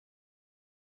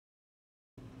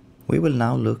We will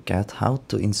now look at how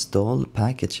to install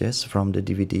packages from the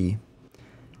DVD.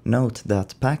 Note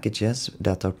that packages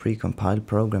that are precompiled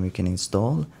program you can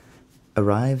install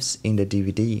arrives in the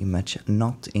DVD image,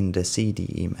 not in the CD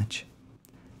image.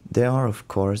 There are of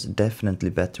course definitely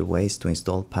better ways to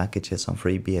install packages on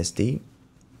FreeBSD,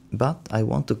 but I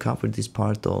want to cover this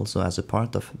part also as a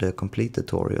part of the complete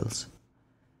tutorials.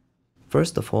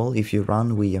 First of all, if you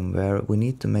run VMware, we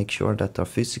need to make sure that our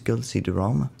physical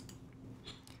CD-ROM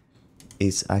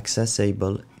is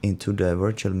accessible into the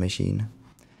virtual machine.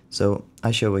 So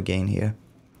I show again here.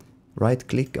 Right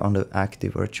click on the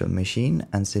active virtual machine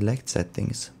and select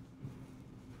settings.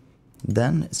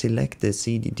 Then select the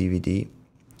CD DVD.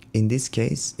 In this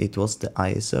case it was the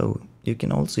ISO. You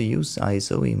can also use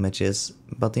ISO images,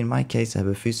 but in my case I have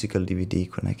a physical DVD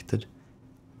connected.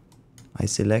 I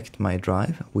select my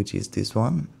drive, which is this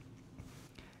one,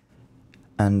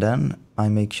 and then I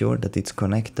make sure that it's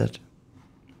connected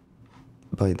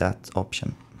by that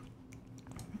option.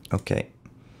 Okay.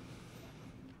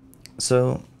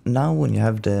 So now when you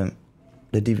have the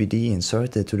DVD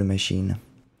inserted to the machine,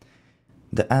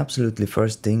 the absolutely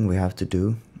first thing we have to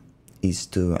do is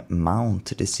to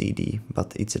mount the CD,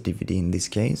 but it's a DVD in this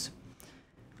case.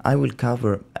 I will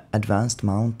cover advanced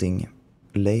mounting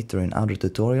later in other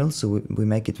tutorials, so we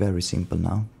make it very simple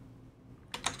now.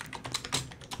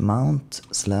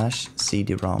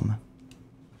 Mount/CD-ROM.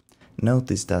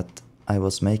 Notice that I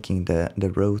was making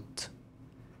the root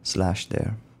slash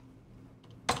there.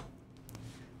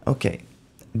 Okay,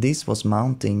 this was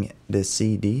mounting the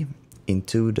CD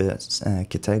into the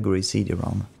category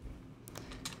CD-ROM.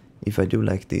 If I do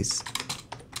like this,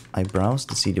 I browse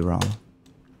the CD-ROM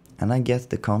and I get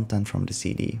the content from the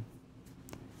CD.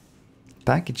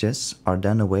 Packages are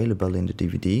then available in the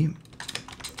DVD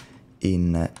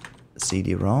in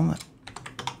CD-ROM,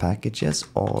 packages,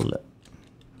 all.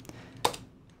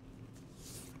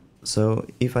 So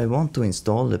if I want to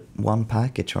install one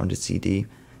package on the CD,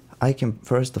 I can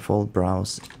first of all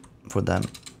browse for them,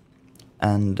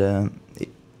 and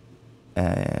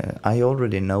I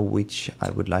already know which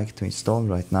I would like to install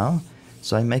right now,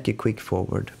 so I make a quick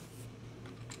forward.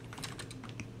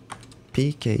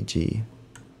 PKG,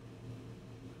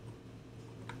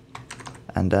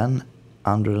 and then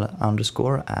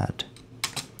underscore add.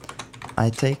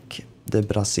 I take the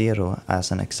Brasero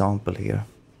as an example here.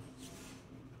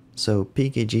 So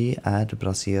pkg add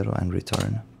Brasero and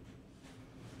return.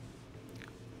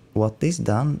 What this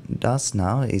does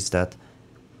now is that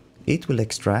it will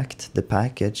extract the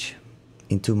package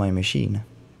into my machine.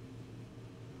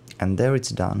 And there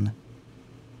it's done.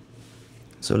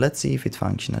 So let's see if it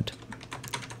functioned.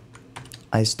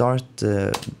 I start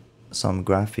some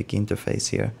graphic interface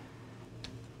here.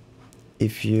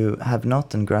 If you have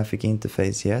not a graphic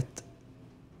interface yet,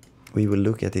 we will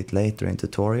look at it later in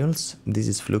tutorials. This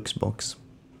is Fluxbox.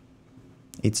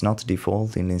 It's not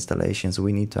default in the installation, so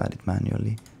we need to add it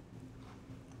manually.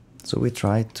 So we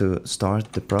tried to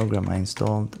start the program I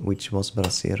installed, which was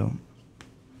Brasero.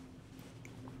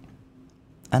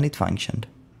 And it functioned.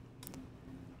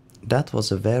 That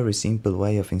was a very simple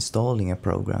way of installing a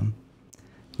program.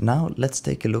 Now let's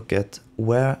take a look at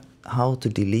how to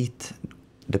delete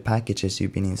the packages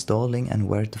you've been installing and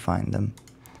where to find them.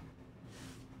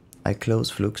 I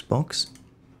close Fluxbox.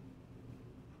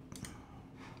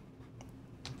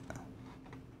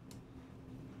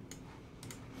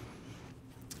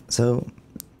 So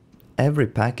every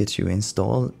package you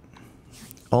install,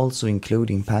 also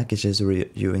including packages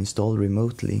you install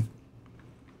remotely,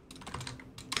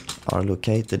 are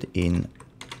located in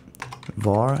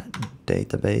var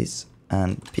database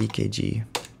and pkg.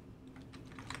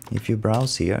 If you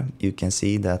browse here, you can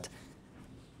see that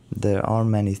there are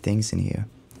many things in here.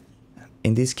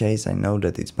 In this case, I know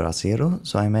that it's Brasero,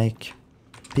 so I make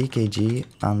pkg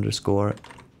underscore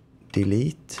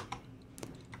delete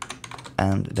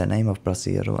and the name of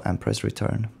Brasero and press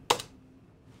return.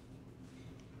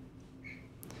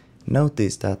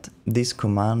 Notice that this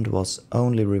command was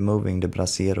only removing the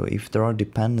Brasero. If there are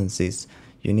dependencies,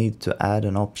 you need to add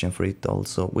an option for it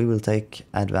also. We will take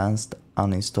advanced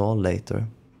uninstall later.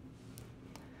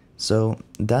 So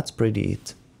that's pretty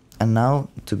it. And now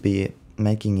to be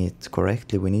making it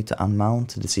correctly, we need to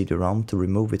unmount the CD-ROM to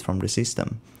remove it from the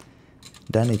system.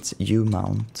 Then it's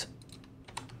umount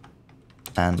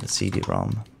and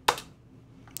CD-ROM.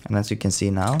 And as you can see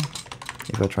now,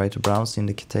 if I try to browse in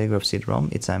the category of CD-ROM,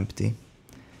 it's empty.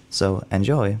 So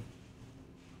enjoy!